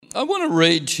I want to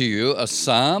read to you a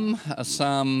psalm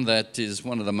that is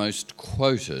one of the most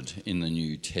quoted in the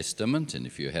New Testament. And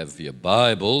if you have your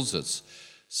Bibles, it's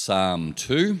Psalm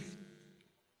 2.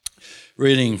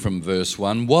 Reading from verse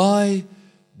 1, "Why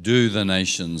do the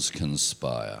nations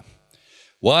conspire?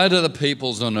 Why do the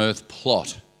peoples on earth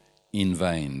plot in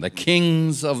vain? The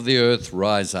kings of the earth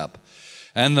rise up,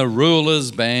 and the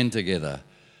rulers band together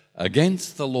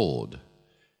against the Lord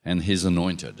and his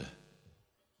anointed."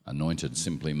 Anointed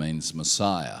simply means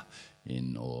Messiah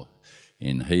in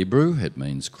Hebrew. It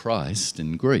means Christ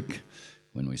in Greek.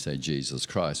 When we say Jesus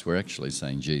Christ, we're actually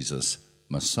saying Jesus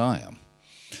Messiah.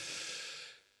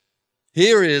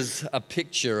 Here is a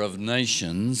picture of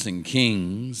nations and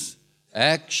kings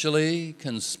actually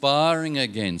conspiring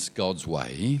against God's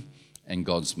way and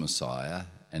God's Messiah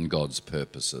and God's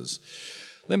purposes.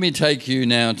 Let me take you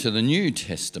now to the New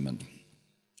Testament,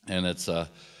 and it's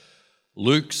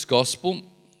Luke's Gospel,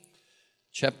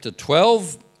 chapter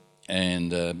 12,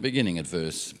 and beginning at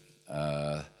verse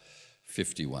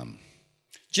 51.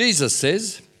 Jesus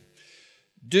says,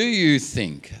 "Do you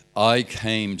think I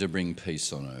came to bring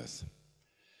peace on earth?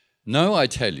 No, I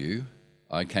tell you,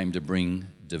 I came to bring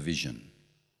division.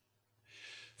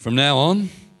 From now on,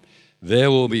 there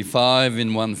will be 5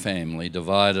 in one family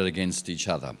divided against each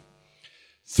other.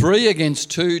 3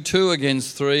 against 2, 2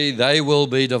 against 3, they will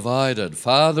be divided.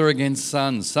 Father against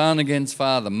son, son against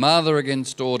father, mother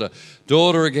against daughter,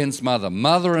 daughter against mother,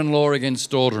 mother-in-law against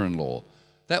daughter-in-law."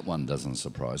 That one doesn't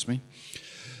surprise me.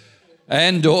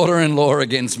 "And daughter-in-law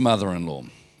against mother-in-law."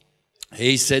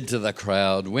 He said to the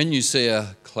crowd, "When you see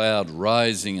a cloud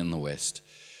rising in the west,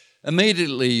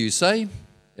 immediately you say,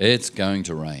 'It's going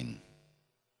to rain.'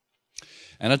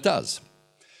 And it does.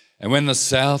 And when the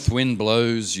south wind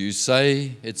blows, you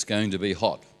say, 'It's going to be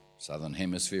hot.'" Southern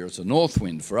hemisphere, it's a north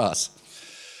wind for us.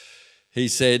 He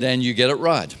said, "And you get it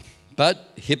right.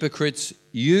 But hypocrites,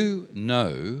 you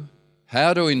know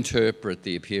how to interpret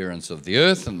the appearance of the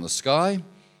earth and the sky.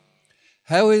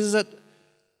 How is it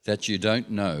that you don't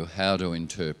know how to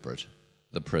interpret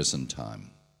the present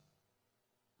time?"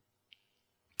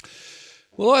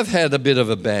 Well, I've had a bit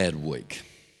of a bad week.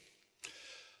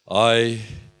 I,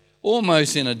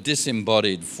 almost in a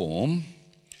disembodied form,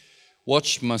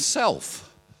 watched myself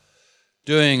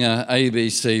doing an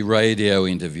ABC radio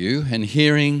interview and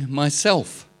hearing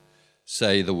myself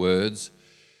say the words,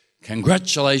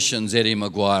 "Congratulations, Eddie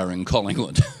Maguire in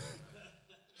Collingwood."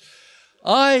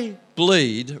 I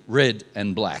bleed red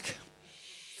and black.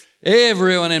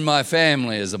 Everyone in my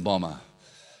family is a Bomber.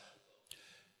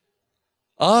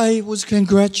 I was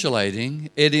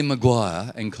congratulating Eddie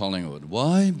Maguire and Collingwood.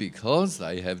 Why? Because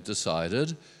they have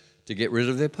decided to get rid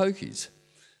of their pokies.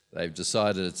 They've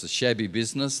decided it's a shabby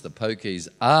business. The pokies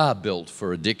are built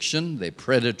for addiction. They're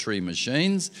predatory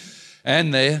machines,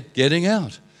 and they're getting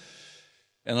out.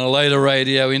 In a later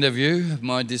radio interview,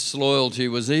 my disloyalty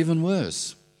was even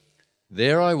worse.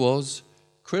 There I was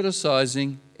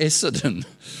criticising Essendon,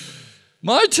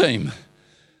 my team,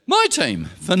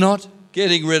 for not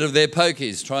getting rid of their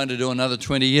pokies, trying to do another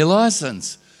 20-year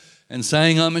licence, and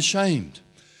saying I'm ashamed.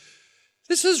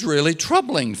 This is really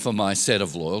troubling for my set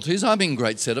of loyalties. I'm in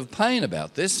great set of pain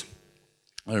about this.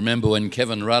 I remember when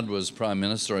Kevin Rudd was Prime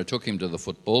Minister, I took him to the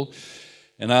football,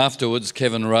 and afterwards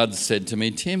Kevin Rudd said to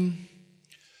me, "Tim,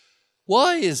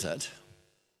 why is it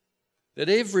that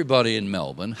everybody in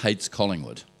Melbourne hates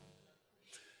Collingwood?"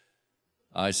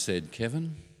 I said,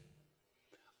 "Kevin,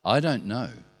 I don't know.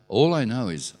 All I know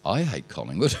is I hate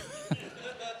Collingwood."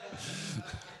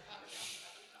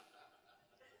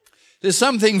 There's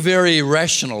something very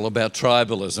irrational about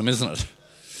tribalism, isn't it?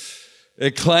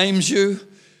 It claims you,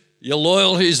 your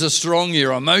loyalties are strong,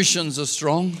 your emotions are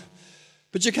strong,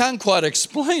 but you can't quite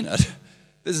explain it.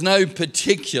 There's no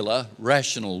particular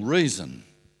rational reason.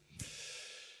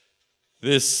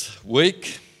 This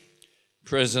week,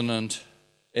 ex-President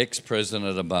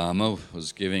Obama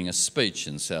was giving a speech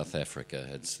in South Africa.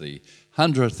 It's the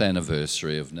 100th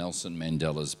anniversary of Nelson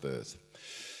Mandela's birth.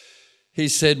 He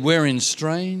said, "We're in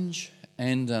strange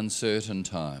and uncertain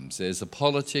times. There's a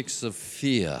politics of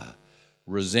fear,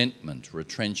 resentment,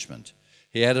 retrenchment."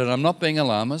 He added, "I'm not being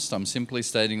alarmist, I'm simply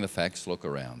stating the facts, look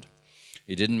around."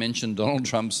 He didn't mention Donald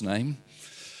Trump's name,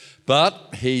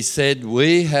 but he said,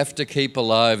 "We have to keep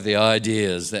alive the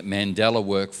ideas that Mandela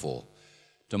worked for.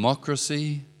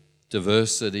 Democracy,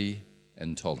 diversity,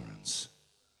 and tolerance."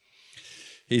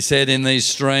 He said, "In these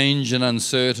strange and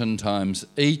uncertain times,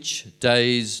 each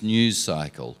day's news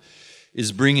cycle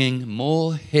is bringing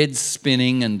more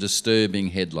head-spinning and disturbing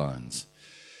headlines."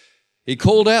 He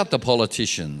called out the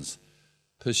politicians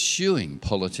pursuing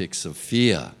politics of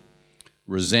fear,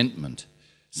 resentment,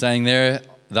 saying they're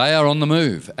they are on the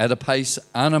move at a pace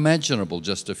unimaginable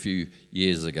just a few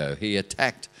years ago. He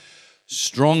attacked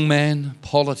strongman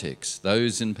politics,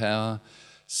 those in power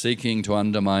seeking to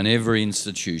undermine every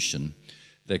institution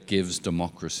that gives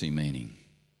democracy meaning.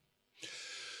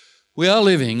 We are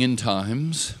living in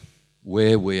times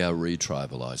where we are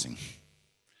retribalising.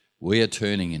 We are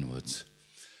turning inwards.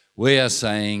 We are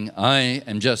saying, I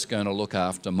am just going to look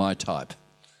after my type.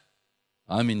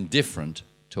 I'm indifferent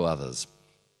to others.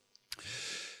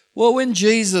 Well, when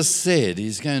Jesus said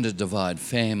he's going to divide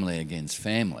family against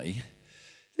family,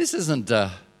 this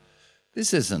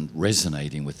isn't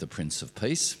resonating with the Prince of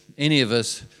Peace. Any of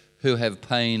us who have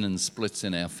pain and splits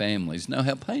in our families know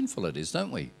how painful it is,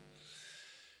 don't we?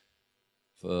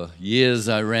 For years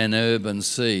I ran Urban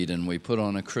Seed and we put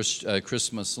on a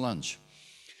Christmas lunch.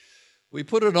 We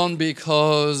put it on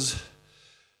because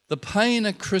the pain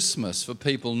at Christmas for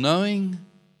people knowing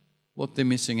what they're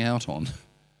missing out on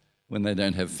when they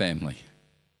don't have family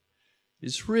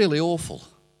is really awful.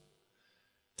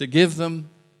 To give them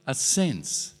a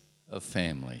sense of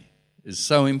family is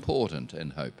so important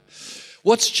and hope.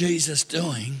 What's Jesus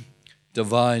doing?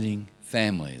 Dividing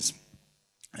families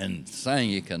and saying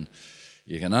you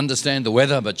can understand the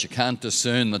weather, but you can't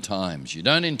discern the times. You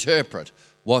don't interpret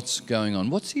what's going on.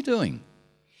 What's he doing?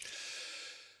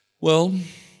 Well,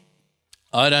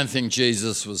 I don't think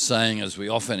Jesus was saying, as we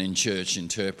often in church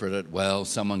interpret it, well,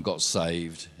 someone got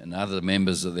saved and other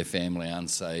members of their family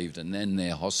aren't saved and then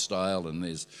they're hostile and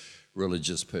there's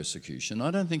religious persecution.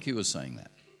 I don't think he was saying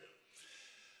that.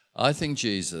 I think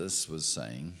Jesus was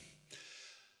saying,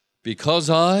 because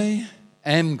I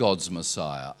am God's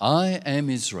Messiah, I am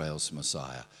Israel's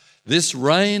Messiah, this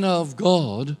reign of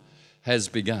God has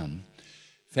begun.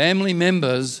 Family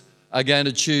members are going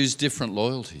to choose different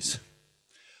loyalties.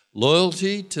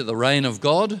 Loyalty to the reign of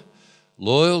God,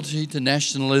 loyalty to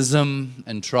nationalism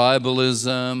and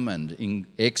tribalism and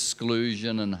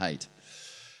exclusion and hate.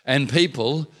 And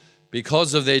people,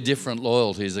 because of their different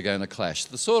loyalties, are going to clash.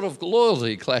 The sort of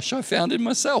loyalty clash I found in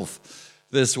myself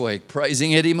this week,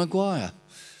 praising Eddie Maguire.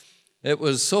 It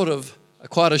was sort of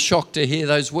quite a shock to hear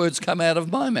those words come out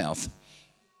of my mouth.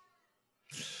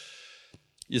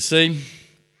 You see,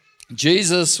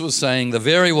 Jesus was saying the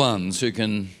very ones who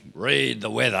can read the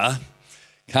weather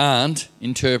can't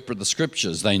interpret the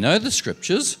scriptures. They know the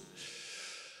scriptures.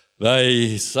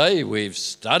 They say we've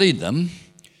studied them.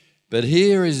 But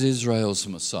here is Israel's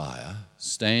Messiah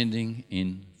standing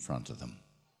in front of them.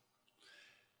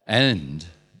 And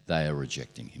they are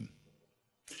rejecting him.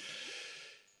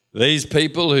 These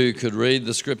people who could read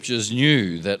the scriptures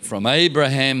knew that from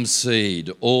Abraham's seed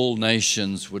all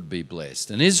nations would be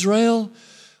blessed. And Israel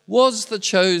was the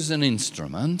chosen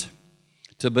instrument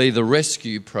to be the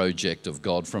rescue project of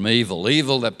God from evil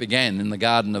that began in the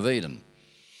Garden of Eden.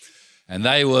 And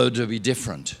they were to be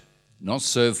different, not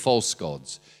serve false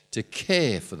gods, to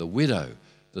care for the widow,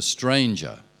 the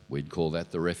stranger, we'd call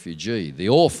that the refugee, the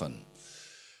orphan.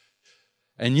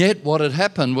 And yet what had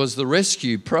happened was the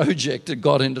rescue project had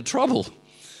got into trouble.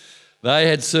 They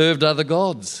had served other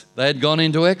gods. They had gone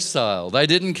into exile. They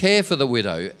didn't care for the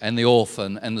widow and the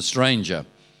orphan and the stranger.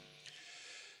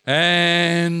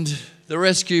 And the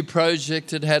rescue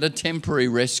project had had a temporary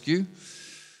rescue.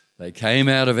 They came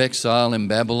out of exile in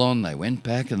Babylon. They went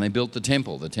back and they built the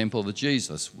temple that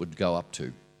Jesus would go up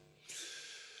to.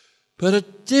 But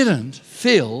it didn't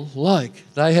feel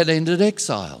like they had ended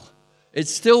exile. It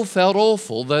still felt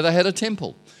awful, though they had a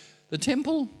temple. The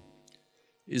temple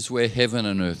is where heaven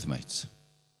and earth meets.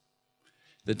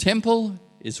 The temple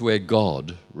is where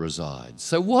God resides.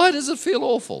 So why does it feel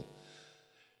awful?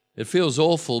 It feels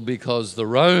awful because the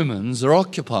Romans are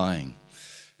occupying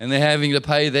and they're having to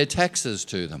pay their taxes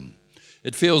to them.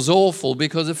 It feels awful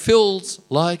because it feels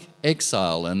like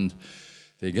exile, and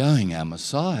they're going, our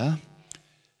Messiah,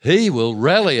 he will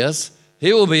rally us,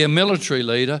 he will be a military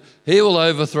leader, he will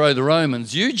overthrow the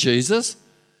Romans. You, Jesus,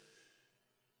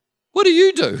 what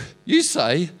do? You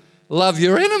say, love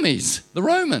your enemies, the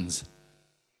Romans.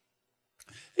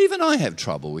 Even I have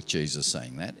trouble with Jesus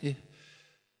saying that.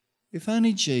 If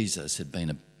only Jesus had been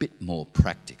a bit more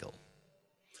practical.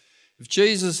 If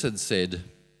Jesus had said,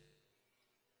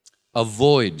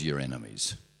 avoid your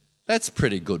enemies, that's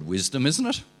pretty good wisdom, isn't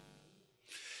it?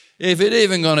 If he'd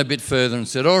even gone a bit further and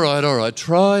said, all right,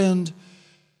 try and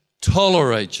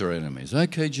tolerate your enemies.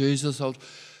 Okay, Jesus,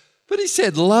 but he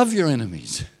said, love your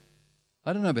enemies.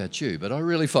 I don't know about you, but I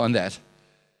really find that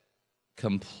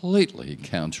completely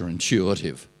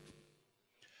counterintuitive.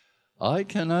 I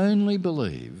can only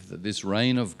believe that this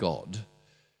reign of God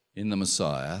in the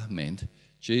Messiah meant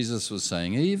Jesus was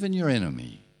saying, even your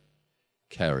enemy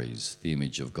carries the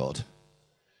image of God.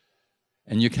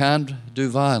 And you can't do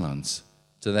violence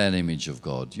to that image of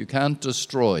God. You can't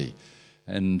destroy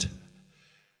and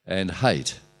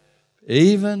hate.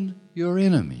 Even your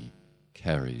enemy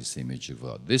carries the image of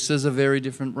God. This is a very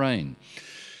different reign.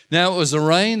 Now, it was a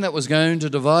reign that was going to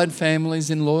divide families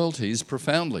in loyalties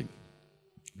profoundly,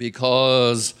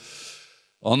 because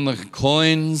on the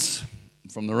coins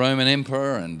from the Roman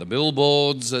emperor and the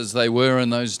billboards as they were in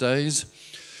those days,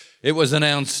 it was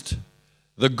announced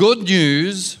the good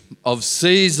news of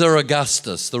Caesar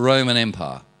Augustus, the Roman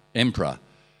emperor.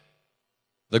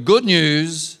 The good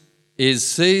news is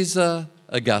Caesar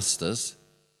Augustus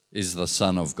is the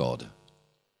Son of God.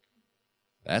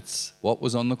 That's what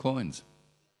was on the coins.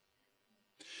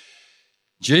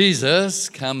 Jesus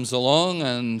comes along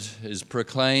and is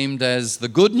proclaimed as the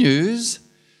good news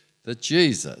that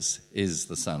Jesus is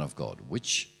the Son of God.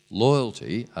 Which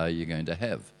loyalty are you going to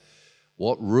have?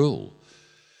 What rule?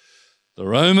 The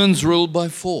Romans ruled by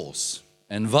force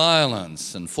and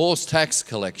violence and forced tax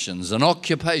collections and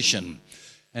occupation.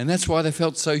 And that's why they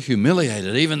felt so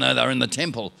humiliated. Even though they were in the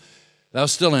temple, they were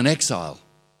still in exile.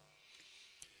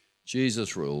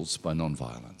 Jesus rules by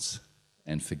non-violence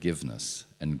and forgiveness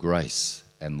and grace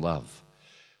and love.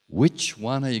 Which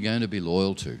one are you going to be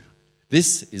loyal to?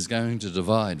 This is going to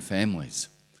divide families.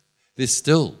 This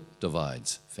still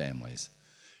divides families.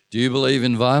 Do you believe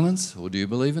in violence or do you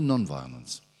believe in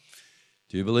non-violence?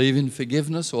 Do you believe in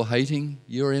forgiveness or hating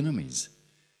your enemies?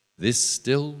 This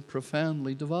still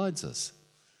profoundly divides us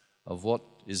of what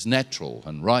is natural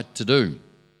and right to do.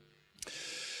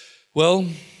 Well,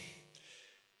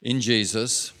 in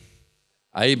Jesus,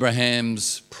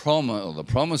 Abraham's promise, or the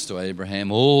promise to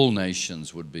Abraham, all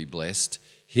nations would be blessed.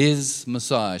 His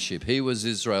messiahship, he was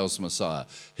Israel's Messiah.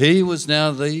 He was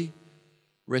now the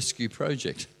rescue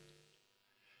project.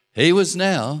 He was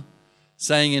now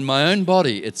saying, in my own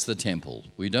body, it's the temple.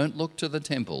 We don't look to the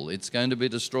temple. It's going to be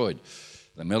destroyed.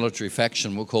 The military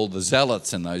faction were called the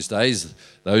Zealots in those days.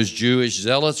 Those Jewish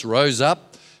Zealots rose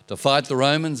up to fight the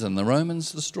Romans, and the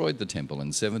Romans destroyed the temple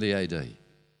in 70 AD.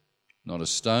 Not a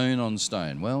stone on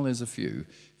stone. Well, there's a few.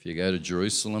 If you go to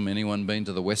Jerusalem, anyone been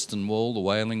to the Western Wall, the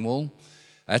Wailing Wall?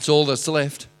 That's all that's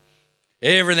left.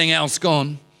 Everything else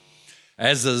gone.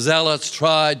 As the Zealots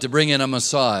tried to bring in a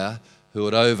Messiah who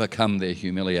would overcome their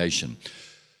humiliation,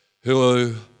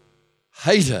 who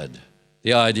hated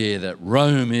the idea that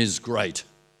Rome is great,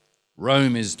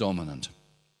 Rome is dominant.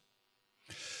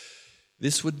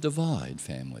 This would divide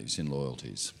families in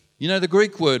loyalties. You know, the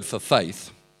Greek word for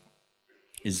faith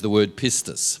is the word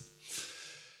pistis.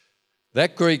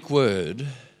 That Greek word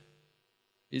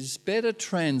is better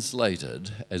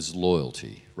translated as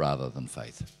loyalty rather than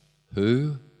faith.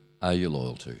 Who are you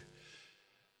loyal to?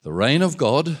 The reign of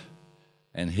God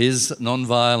and his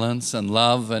non-violence and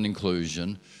love and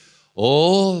inclusion,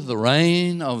 or the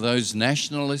reign of those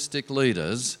nationalistic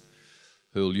leaders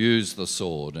who'll use the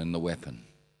sword and the weapon?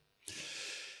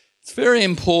 It's very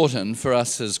important for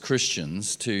us as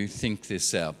Christians to think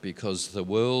this out, because the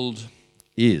world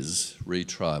is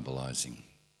retribalizing.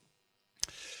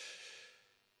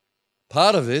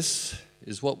 Part of this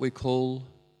is what we call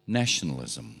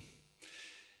nationalism.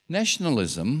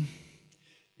 Nationalism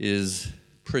is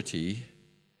pretty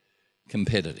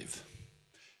competitive.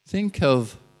 Think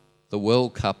of the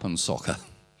World Cup and soccer.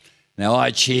 Now,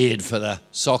 I cheered for the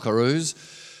Socceroos,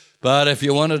 but if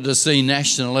you wanted to see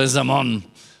nationalism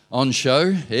on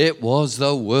show, it was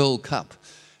the World Cup.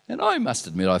 And I must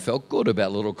admit, I felt good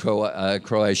about little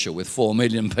Croatia with 4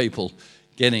 million people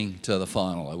getting to the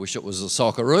final. I wish it was the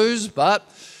Socceroos, but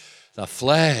the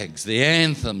flags, the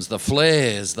anthems, the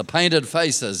flares, the painted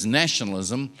faces,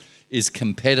 nationalism is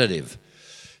competitive.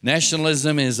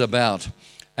 Nationalism is about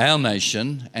our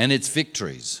nation and its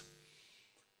victories,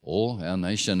 or our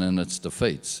nation and its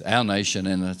defeats, our nation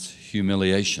and its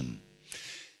humiliation.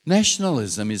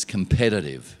 Nationalism is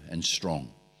competitive and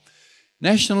strong.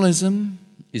 Nationalism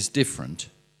is different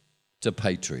to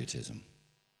patriotism.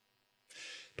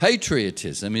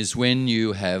 Patriotism is when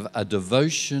you have a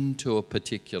devotion to a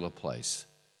particular place,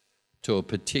 to a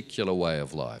particular way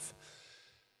of life.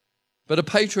 But a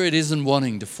patriot isn't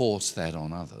wanting to force that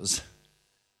on others,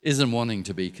 isn't wanting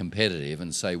to be competitive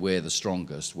and say we're the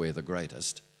strongest, we're the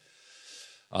greatest.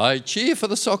 I cheer for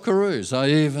the Socceroos. I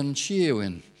even cheer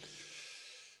when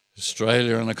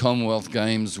Australia in the Commonwealth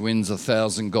Games wins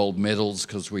 1,000 gold medals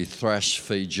because we thrash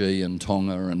Fiji and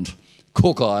Tonga and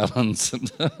Cook Islands.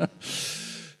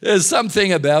 There's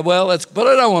something about, but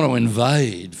I don't want to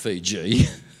invade Fiji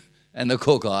and the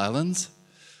Cook Islands.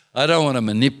 I don't want to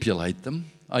manipulate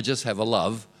them. I just have a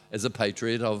love as a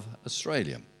patriot of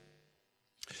Australia.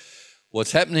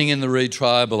 What's happening in the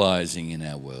retribalising in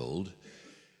our world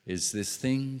is this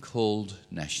thing called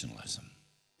nationalism.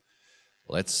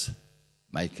 Let's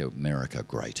make America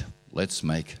great. Let's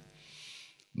make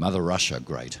Mother Russia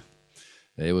great.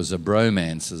 There was a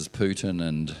bromance as Putin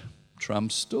and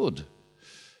Trump stood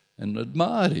and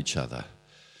admired each other.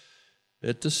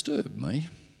 It disturbed me.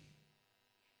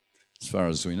 As far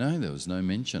as we know, there was no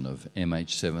mention of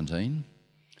MH17,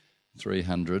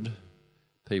 300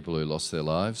 people who lost their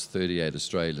lives, 38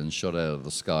 Australians shot out of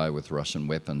the sky with Russian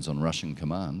weapons on Russian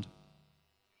command.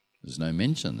 There's no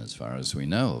mention, as far as we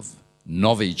know, of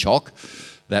Novichok,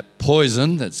 that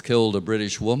poison that's killed a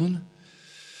British woman.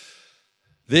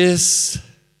 This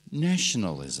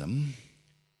nationalism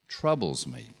troubles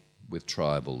me with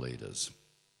tribal leaders.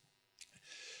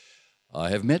 I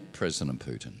have met President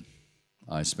Putin.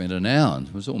 I spent an hour,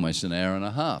 it was almost an hour and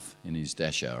a half in his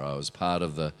Dachau. I was part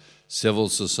of the civil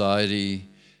society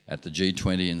at the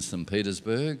G20 in St.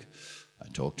 Petersburg. I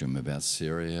talked to him about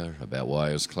Syria, about why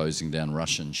he was closing down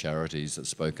Russian charities that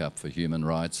spoke up for human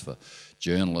rights, for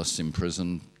journalists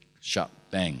imprisoned, shut,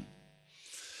 bang.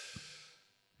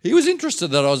 He was interested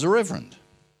that I was a reverend.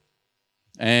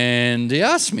 And he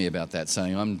asked me about that,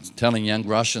 saying, I'm telling young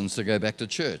Russians to go back to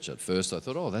church. At first I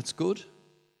thought, oh, that's good.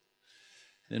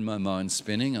 Then my mind's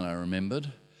spinning and I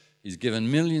remembered he's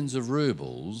given millions of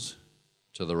rubles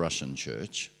to the Russian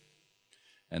church.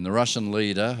 And the Russian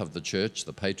leader of the church,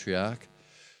 the patriarch,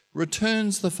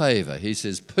 returns the favour. He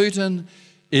says, Putin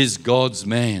is God's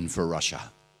man for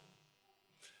Russia.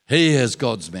 He is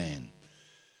God's man.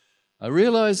 I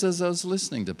realised as I was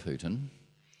listening to Putin,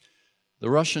 the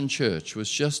Russian church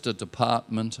was just a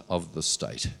department of the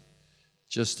state,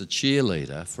 just a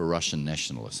cheerleader for Russian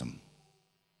nationalism.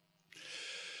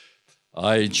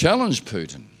 I challenged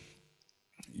Putin.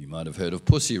 You might have heard of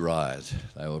Pussy Riot.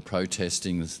 They were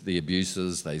protesting the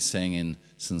abuses. They sang in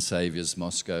St. Saviour's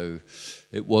Moscow.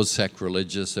 It was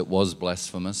sacrilegious. It was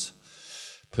blasphemous.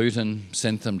 Putin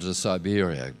sent them to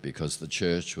Siberia because the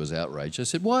church was outraged. I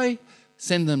said, why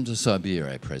send them to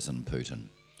Siberia, President Putin?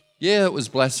 Yeah, it was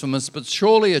blasphemous, but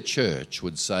surely a church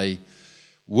would say,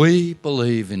 we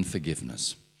believe in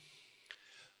forgiveness.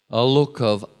 A look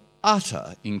of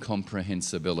utter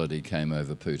incomprehensibility came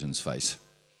over Putin's face.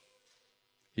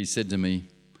 He said to me,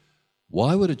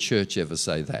 why would a church ever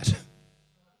say that?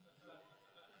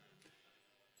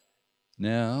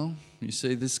 Now, you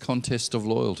see this contest of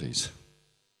loyalties.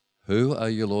 Who are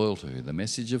you loyal to? The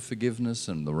message of forgiveness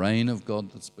and the reign of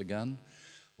God that's begun,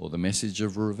 or the message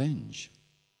of revenge?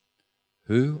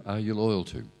 Who are you loyal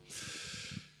to?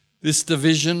 This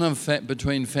division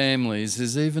between families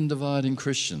is even dividing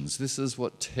Christians. This is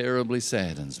what terribly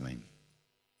saddens me.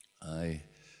 I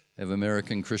have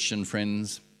American Christian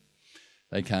friends.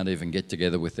 They can't even get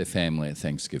together with their family at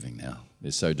Thanksgiving now.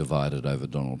 They're so divided over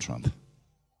Donald Trump.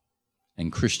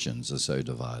 And Christians are so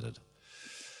divided.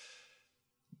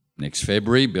 Next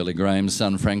February, Billy Graham's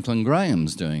son Franklin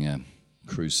Graham's doing a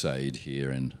crusade here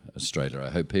in Australia. I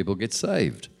hope people get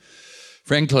saved.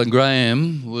 Franklin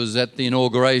Graham was at the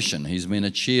inauguration. He's been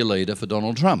a cheerleader for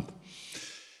Donald Trump.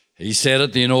 He said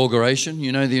at the inauguration,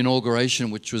 you know the inauguration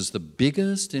which was the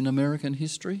biggest in American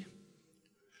history?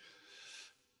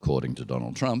 According to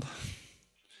Donald Trump.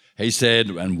 He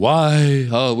said, and why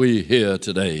are we here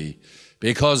today?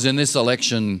 Because in this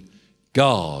election,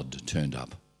 God turned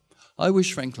up. I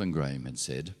wish Franklin Graham had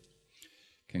said,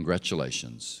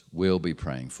 congratulations, we'll be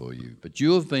praying for you, but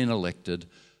you have been elected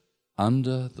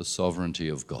under the sovereignty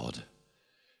of God.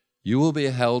 You will be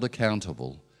held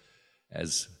accountable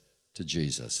as to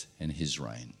Jesus and his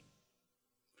reign.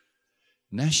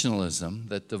 Nationalism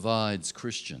that divides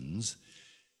Christians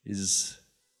is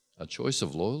a choice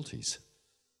of loyalties.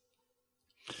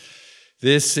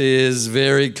 This is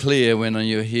very clear when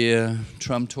you hear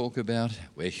Trump talk about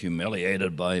we're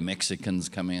humiliated by Mexicans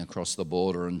coming across the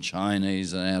border and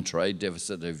Chinese and our trade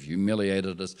deficit have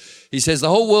humiliated us. He says the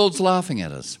whole world's laughing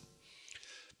at us.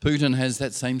 Putin has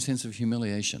that same sense of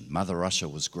humiliation. Mother Russia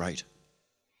was great.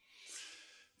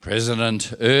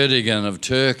 President Erdogan of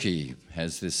Turkey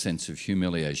has this sense of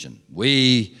humiliation.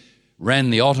 We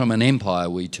ran the Ottoman Empire,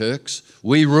 we Turks.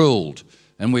 We ruled,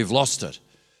 and we've lost it.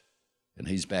 And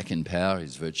he's back in power.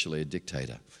 He's virtually a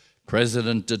dictator.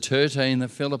 President Duterte in the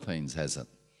Philippines has it.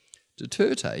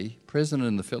 Duterte, president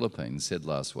in the Philippines, said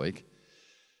last week,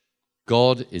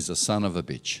 God is a son of a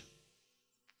bitch.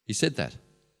 He said that.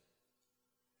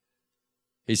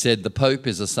 He said the Pope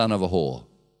is a son of a whore.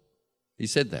 He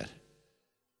said that.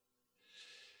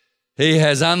 He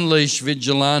has unleashed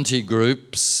vigilante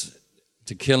groups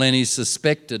to kill any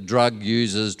suspected drug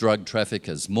users, drug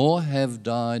traffickers. More have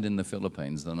died in the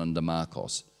Philippines than under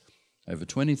Marcos. Over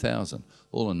 20,000.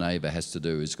 All a neighbour has to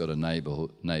do is got a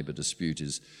neighbour dispute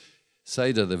is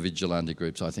say to the vigilante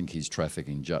groups, I think he's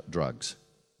trafficking drugs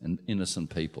and innocent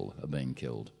people are being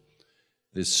killed.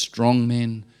 This strong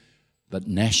men but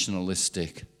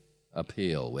nationalistic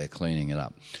appeal, we're cleaning it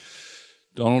up.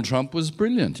 Donald Trump was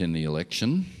brilliant in the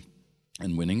election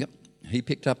and winning it. He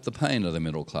picked up the pain of the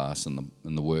middle class and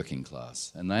the working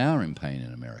class, and they are in pain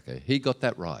in America. He got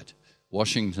that right.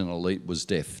 Washington elite was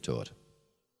deaf to it.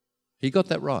 He got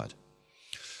that right.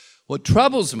 What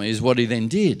troubles me is what he then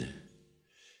did.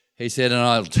 He said, and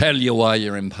I'll tell you why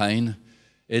you're in pain.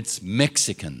 It's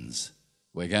Mexicans.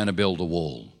 We're going to build a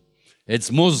wall.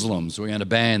 It's Muslims. We're going to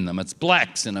ban them. It's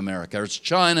blacks in America. It's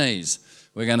Chinese.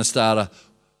 We're going to start a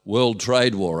world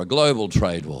trade war, a global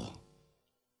trade war.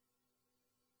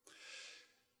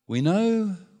 We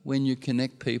know when you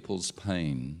connect people's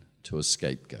pain to a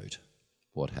scapegoat,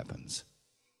 what happens.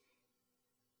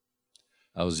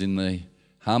 I was in the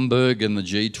Hamburg in the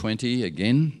G20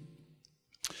 again.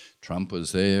 Trump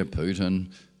was there,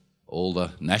 Putin, all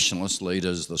the nationalist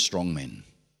leaders, the strongmen.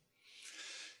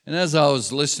 And as I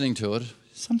was listening to it,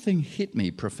 something hit me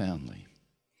profoundly.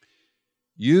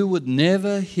 You would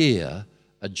never hear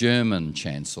a German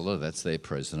chancellor, that's their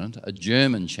president, a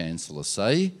German chancellor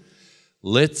say,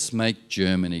 let's make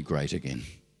Germany great again.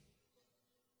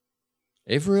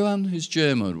 Everyone who's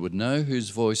German would know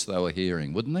whose voice they were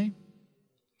hearing, wouldn't they?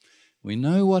 We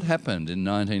know what happened in the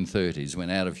 1930s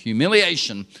when out of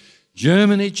humiliation,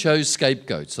 Germany chose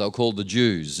scapegoats. They were called the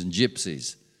Jews and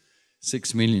Gypsies.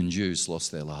 6 million Jews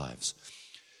lost their lives.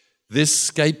 This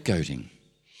scapegoating.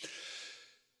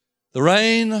 The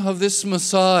reign of this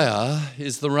Messiah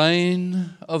is the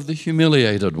reign of the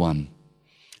humiliated one.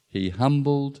 He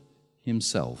humbled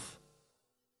himself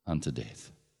unto death.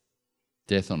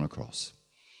 Death on a cross.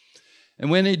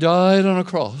 And when he died on a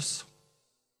cross,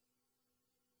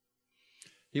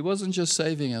 he wasn't just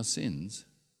saving our sins.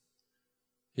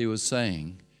 He was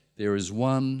saying there is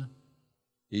one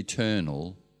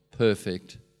eternal,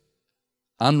 perfect,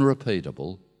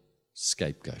 unrepeatable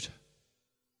scapegoat.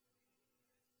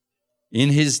 In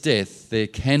his death, there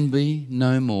can be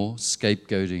no more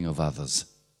scapegoating of others.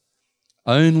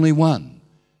 Only one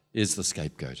is the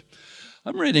scapegoat.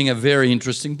 I'm reading a very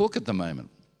interesting book at the moment.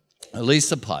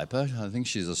 Elisa Piper, I think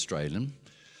she's Australian.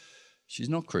 She's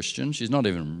not Christian. She's not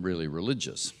even really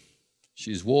religious.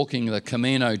 She's walking the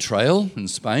Camino Trail in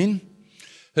Spain.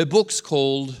 Her book's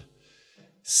called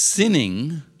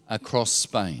Sinning Across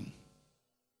Spain.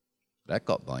 That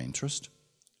got my interest.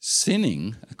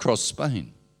 Sinning across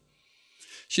Spain.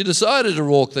 She decided to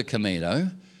walk the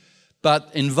Camino, but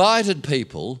invited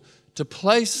people to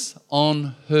place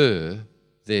on her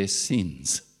their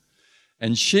sins.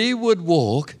 And she would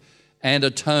walk and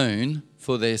atone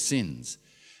for their sins.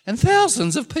 And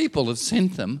thousands of people have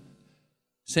sent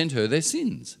her their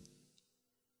sins.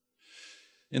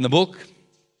 In the book,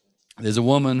 there's a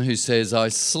woman who says, I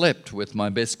slept with my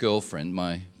best girlfriend,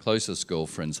 my closest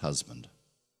girlfriend's husband.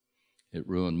 It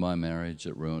ruined my marriage,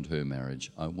 it ruined her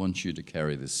marriage. I want you to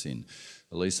carry this sin.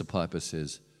 Elisa Piper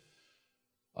says,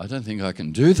 I don't think I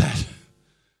can do that.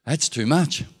 That's too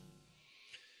much.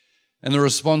 And the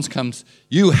response comes,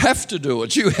 you have to do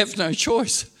it. You have no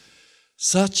choice.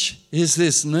 Such is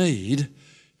this need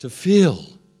to feel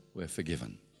we're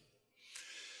forgiven.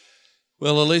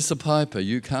 Well, Elisa Piper,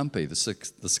 you can't be the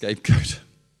scapegoat.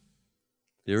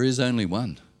 There is only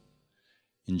one.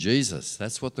 In Jesus,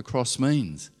 that's what the cross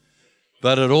means.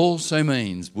 But it also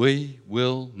means we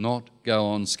will not go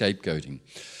on scapegoating.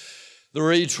 The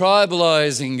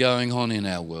retribalizing going on in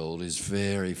our world is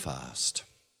very fast.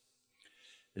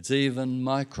 It's even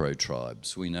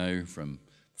micro-tribes. We know from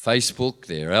Facebook,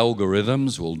 their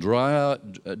algorithms will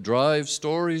drive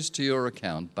stories to your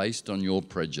account based on your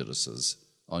prejudices,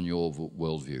 on your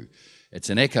worldview.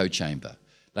 It's an echo chamber.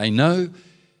 They know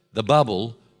the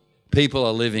bubble people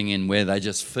are living in where they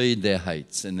just feed their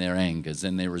hates and their angers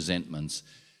and their resentments.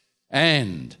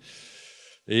 And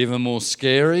even more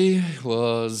scary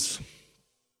was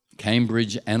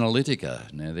Cambridge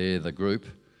Analytica. Now, they're the group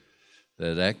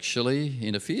that actually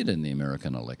interfered in the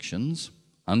American elections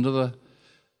under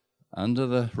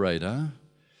the radar.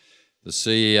 The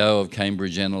CEO of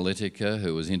Cambridge Analytica,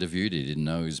 who was interviewed, he didn't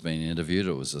know he was being interviewed,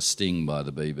 it was a sting by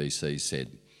the BBC,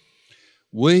 said,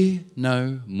 we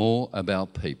know more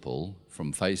about people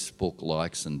from Facebook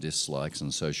likes and dislikes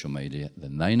and social media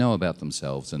than they know about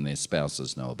themselves and their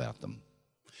spouses know about them.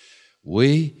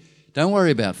 We don't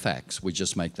worry about facts, we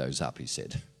just make those up, he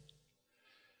said.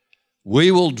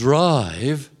 We will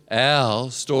drive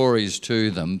our stories to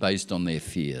them based on their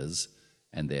fears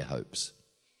and their hopes.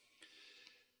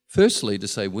 Firstly, to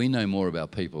say we know more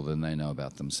about people than they know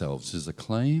about themselves is a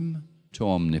claim to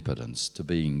omnipotence, to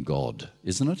being God,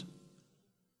 isn't it?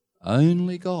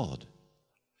 Only God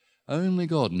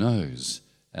knows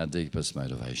our deepest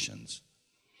motivations.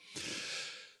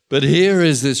 But here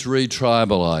is this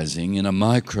retribalizing in a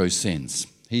micro sense.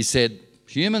 He said,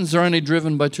 humans are only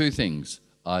driven by two things,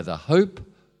 either hope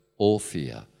or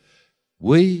fear.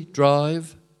 We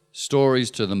drive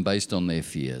stories to them based on their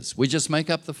fears. We just make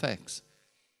up the facts,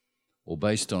 or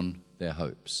based on their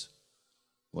hopes,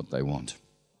 what they want.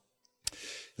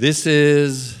 This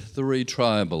is the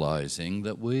retribalizing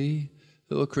that we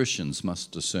who are Christians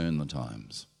must discern the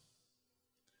times.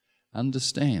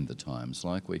 Understand the times,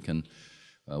 like we don't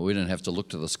have to look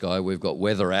to the sky, we've got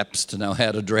weather apps to know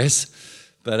how to dress,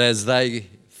 but as they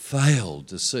failed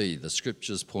to see the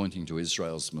scriptures pointing to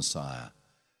Israel's Messiah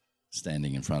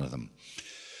standing in front of them.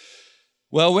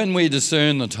 Well, when we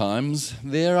discern the times,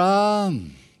 there are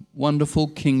wonderful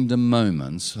kingdom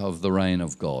moments of the reign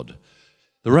of God.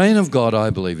 The reign of God, I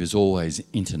believe, is always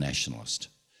internationalist.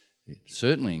 It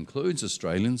certainly includes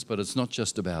Australians, but it's not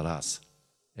just about us.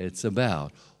 It's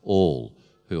about all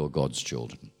who are God's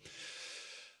children.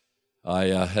 I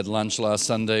had lunch last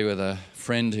Sunday with a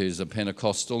friend who's a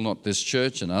Pentecostal, not this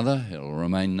church, another. It'll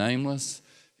remain nameless.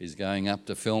 He's going up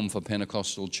to film for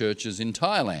Pentecostal churches in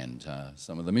Thailand,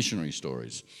 some of the missionary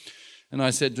stories. And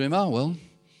I said to him, oh, well,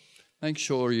 make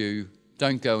sure you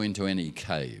don't go into any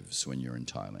caves when you're in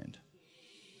Thailand.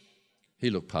 He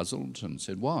looked puzzled and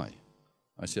said, why?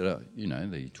 I said,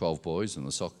 the 12 boys and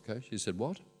the soccer coach. He said,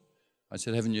 what? I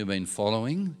said, haven't you been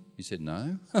following? He said,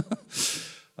 no.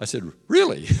 I said,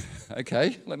 really?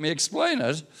 Okay, let me explain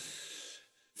it.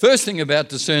 First thing about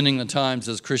discerning the times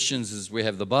as Christians is we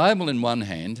have the Bible in one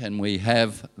hand and we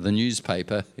have the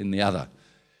newspaper in the other.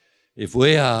 If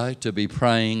we are to be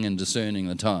praying and discerning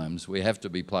the times, we have to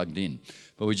be plugged in.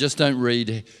 But we just don't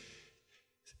read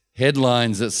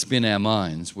headlines that spin our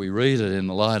minds. We read it in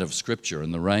the light of Scripture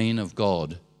and the reign of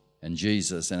God and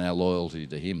Jesus and our loyalty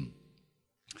to Him.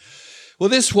 Well,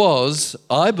 this was,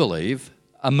 I believe,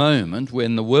 a moment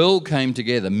when the world came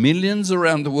together. Millions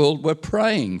around the world were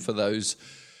praying for those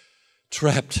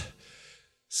trapped.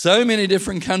 So many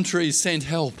different countries sent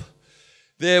help.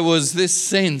 There was this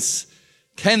sense,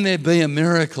 can there be a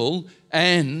miracle?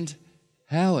 And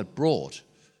how it brought,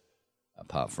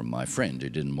 apart from my friend who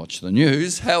didn't watch the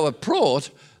news, how it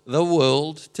brought the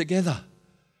world together.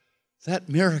 That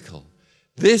miracle.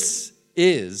 This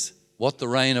is what the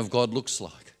reign of God looks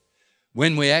like.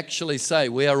 When we actually say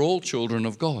we are all children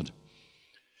of God.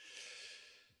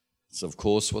 It's of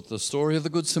course what the story of the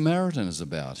Good Samaritan is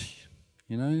about.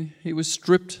 He was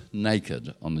stripped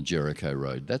naked on the Jericho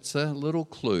road. That's a little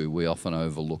clue we often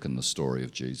overlook in the story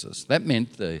of Jesus. That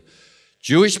meant the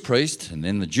Jewish priest and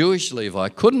then the Jewish Levi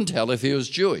couldn't tell if he was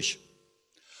Jewish.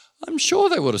 I'm sure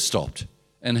they would have stopped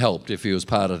and helped if he was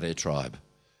part of their tribe.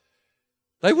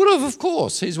 They would have, of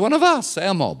course. He's one of us,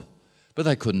 our mob. But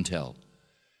they couldn't tell.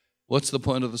 What's the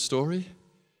point of the story?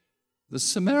 The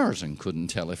Samaritan couldn't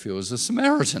tell if he was a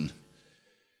Samaritan.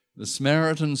 The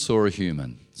Samaritan saw a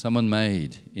human, someone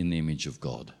made in the image of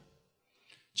God.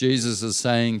 Jesus is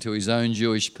saying to his own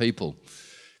Jewish people,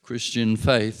 Christian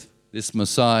faith, this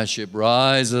Messiahship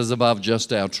rises above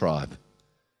just our tribe.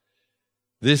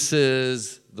 This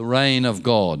is the reign of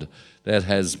God that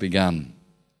has begun.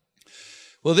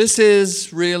 Well, this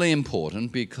is really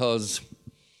important because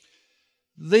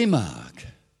the mark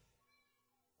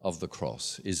of the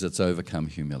cross is it's overcome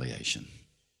humiliation.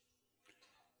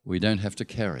 We don't have to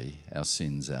carry our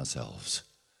sins ourselves.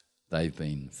 They've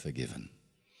been forgiven.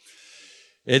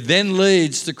 It then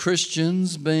leads to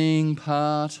Christians being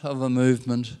part of a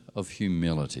movement of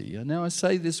humility. Now I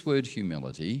say this word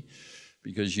humility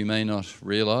because you may not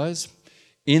realise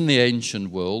in the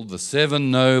ancient world the 7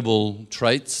 noble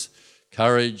traits,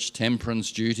 courage,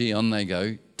 temperance, duty, on they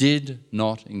go, did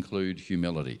not include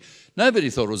humility.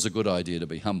 Nobody thought it was a good idea to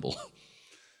be humble.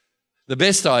 The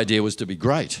best idea was to be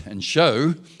great and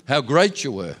show how great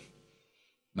you were,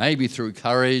 maybe through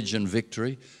courage and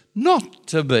victory, not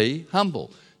to be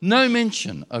humble. No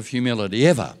mention of humility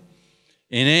ever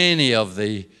in any of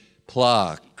the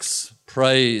plaques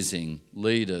praising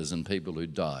leaders and people who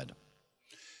died.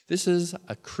 This is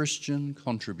a Christian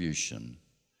contribution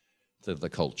to the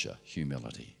culture,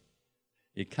 humility.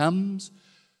 It comes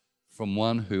from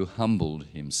one who humbled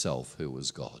himself, who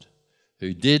was God,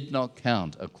 who did not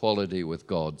count equality with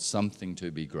God something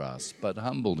to be grasped, but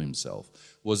humbled himself,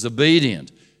 was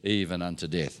obedient even unto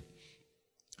death.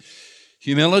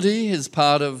 Humility is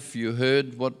part of, you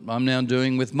heard what I'm now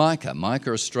doing with Micah.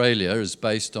 Micah Australia is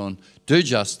based on do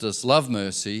justice, love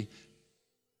mercy,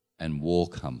 and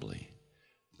walk humbly.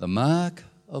 The mark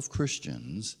of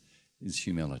Christians is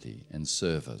humility and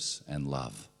service and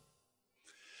love.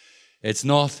 It's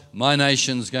not my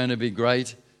nation's going to be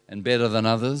great and better than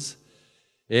others.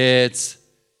 It's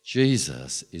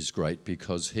Jesus is great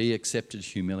because he accepted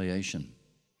humiliation.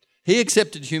 He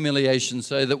accepted humiliation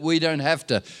so that we don't have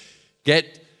to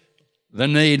get the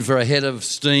need for a head of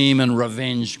steam and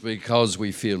revenge because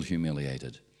we feel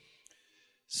humiliated.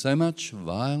 So much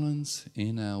violence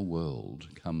in our world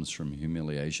comes from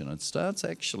humiliation. It starts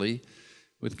actually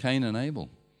with Cain and Abel.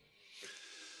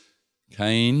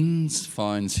 Cain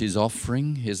finds his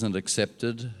offering isn't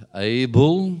accepted.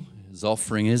 Abel, his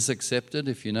offering is accepted.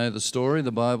 If you know the story,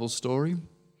 the Bible story.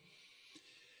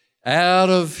 Out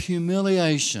of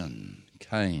humiliation,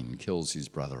 Cain kills his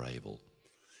brother Abel.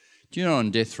 Do you know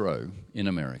on death row in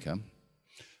America,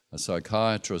 a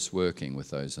psychiatrist working with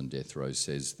those on death row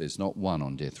says there's not one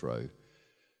on death row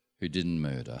who didn't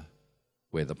murder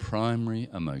where the primary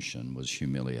emotion was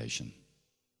humiliation.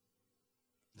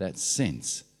 That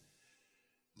sense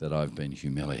that I've been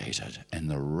humiliated and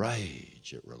the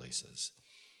rage it releases.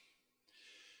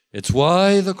 It's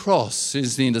why the cross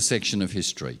is the intersection of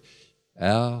history.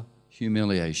 Our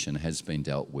humiliation has been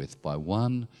dealt with by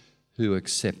one who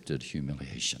accepted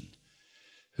humiliation,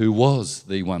 who was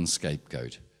the one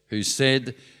scapegoat, who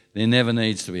said there never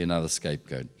needs to be another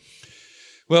scapegoat.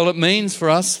 Well, it means for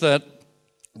us that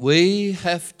we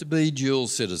have to be dual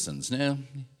citizens. Now,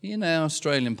 in our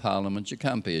Australian Parliament, you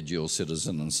can't be a dual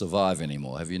citizen and survive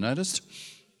anymore, have you noticed?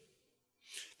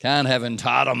 Can't have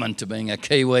entitlement to being a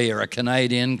Kiwi or a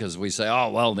Canadian because we say, oh,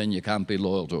 well, then you can't be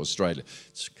loyal to Australia.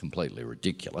 It's completely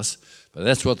ridiculous, but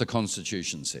that's what the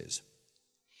Constitution says.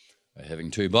 We're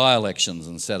having 2 by-elections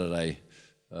on Saturday,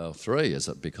 3, is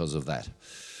it because of that?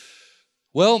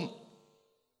 Well,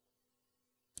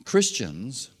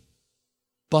 Christians,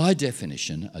 by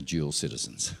definition, are dual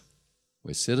citizens.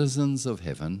 We're citizens of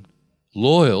heaven,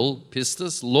 loyal,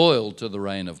 pistis, loyal to the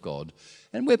reign of God,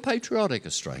 and we're patriotic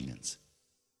Australians.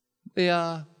 We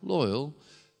are loyal,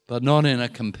 but not in a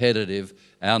competitive,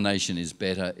 our nation is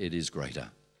better, it is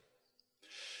greater.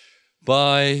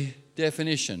 By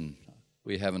definition,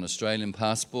 we have an Australian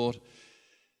passport,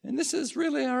 and this is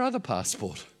really our other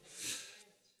passport.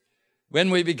 When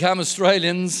we become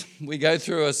Australians, we go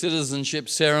through a citizenship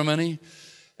ceremony.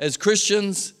 As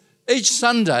Christians, each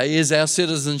Sunday is our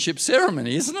citizenship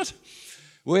ceremony, isn't it?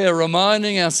 We are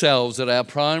reminding ourselves that our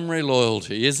primary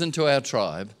loyalty isn't to our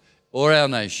tribe or our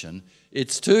nation,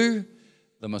 it's to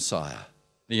the Messiah,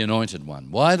 the Anointed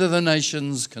One. Why do the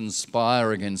nations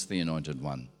conspire against the Anointed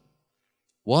One?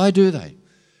 Why do they?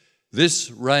 This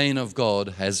reign of God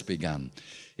has begun.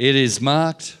 It is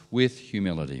marked with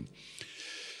humility.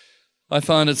 I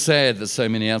find it sad that so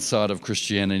many outside of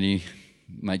Christianity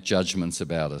make judgments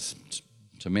about us.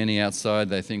 To many outside,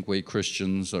 they think we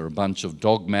Christians are a bunch of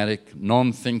dogmatic,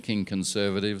 non-thinking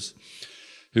conservatives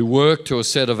who work to a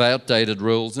set of outdated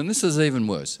rules, and this is even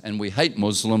worse. And we hate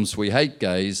Muslims, we hate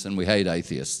gays, and we hate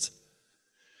atheists.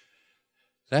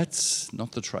 That's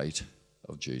not the trait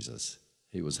of Jesus.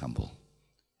 He was humble.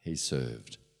 He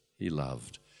served. He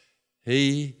loved.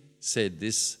 He said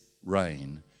this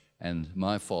reign and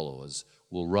my followers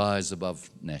will rise above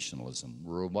nationalism,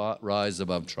 will rise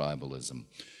above tribalism.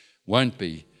 Won't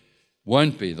be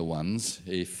the ones,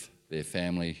 if their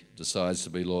family decides to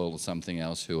be loyal to something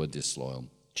else, who are disloyal.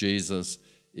 Jesus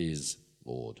is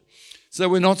Lord. So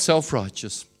we're not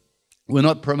self-righteous. We're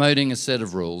not promoting a set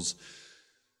of rules.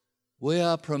 We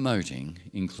are promoting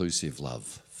inclusive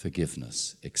love,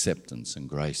 forgiveness, acceptance and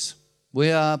grace.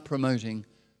 We are promoting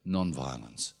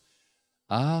non-violence.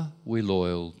 Are we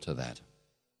loyal to that?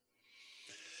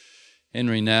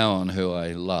 Henry Nouwen, who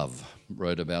I love,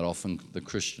 wrote about often the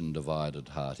Christian divided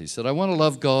heart. He said, I want to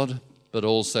love God, but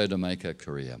also to make a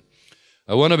career.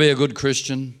 I want to be a good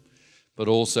Christian, but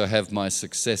also have my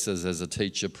successes as a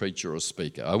teacher, preacher, or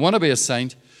speaker. I want to be a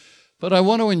saint, but I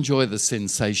want to enjoy the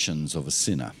sensations of a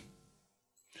sinner.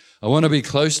 I want to be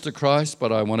close to Christ,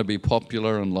 but I want to be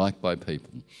popular and liked by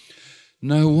people.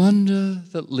 No wonder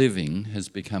that living has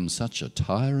become such a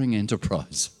tiring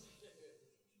enterprise.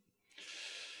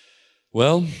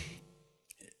 Well,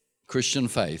 Christian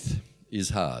faith is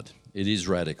hard. It is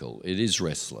radical. It is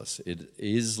restless. It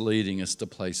is leading us to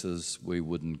places we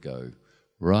wouldn't go,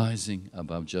 rising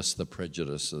above just the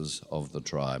prejudices of the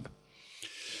tribe.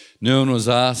 Nouwen was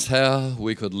asked how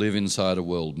we could live inside a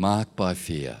world marked by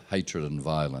fear, hatred and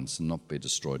violence and not be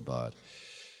destroyed by it.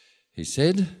 He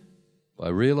said, by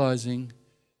realising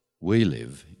we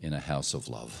live in a house of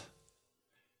love.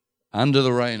 Under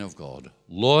the reign of God,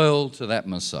 loyal to that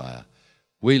Messiah,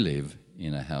 we live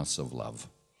in a house of love.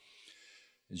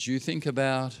 As you think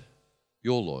about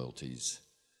your loyalties,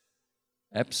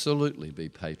 absolutely be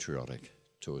patriotic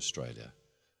to Australia,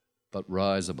 but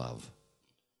rise above.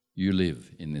 you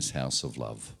live in this house of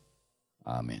love.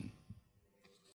 Amen.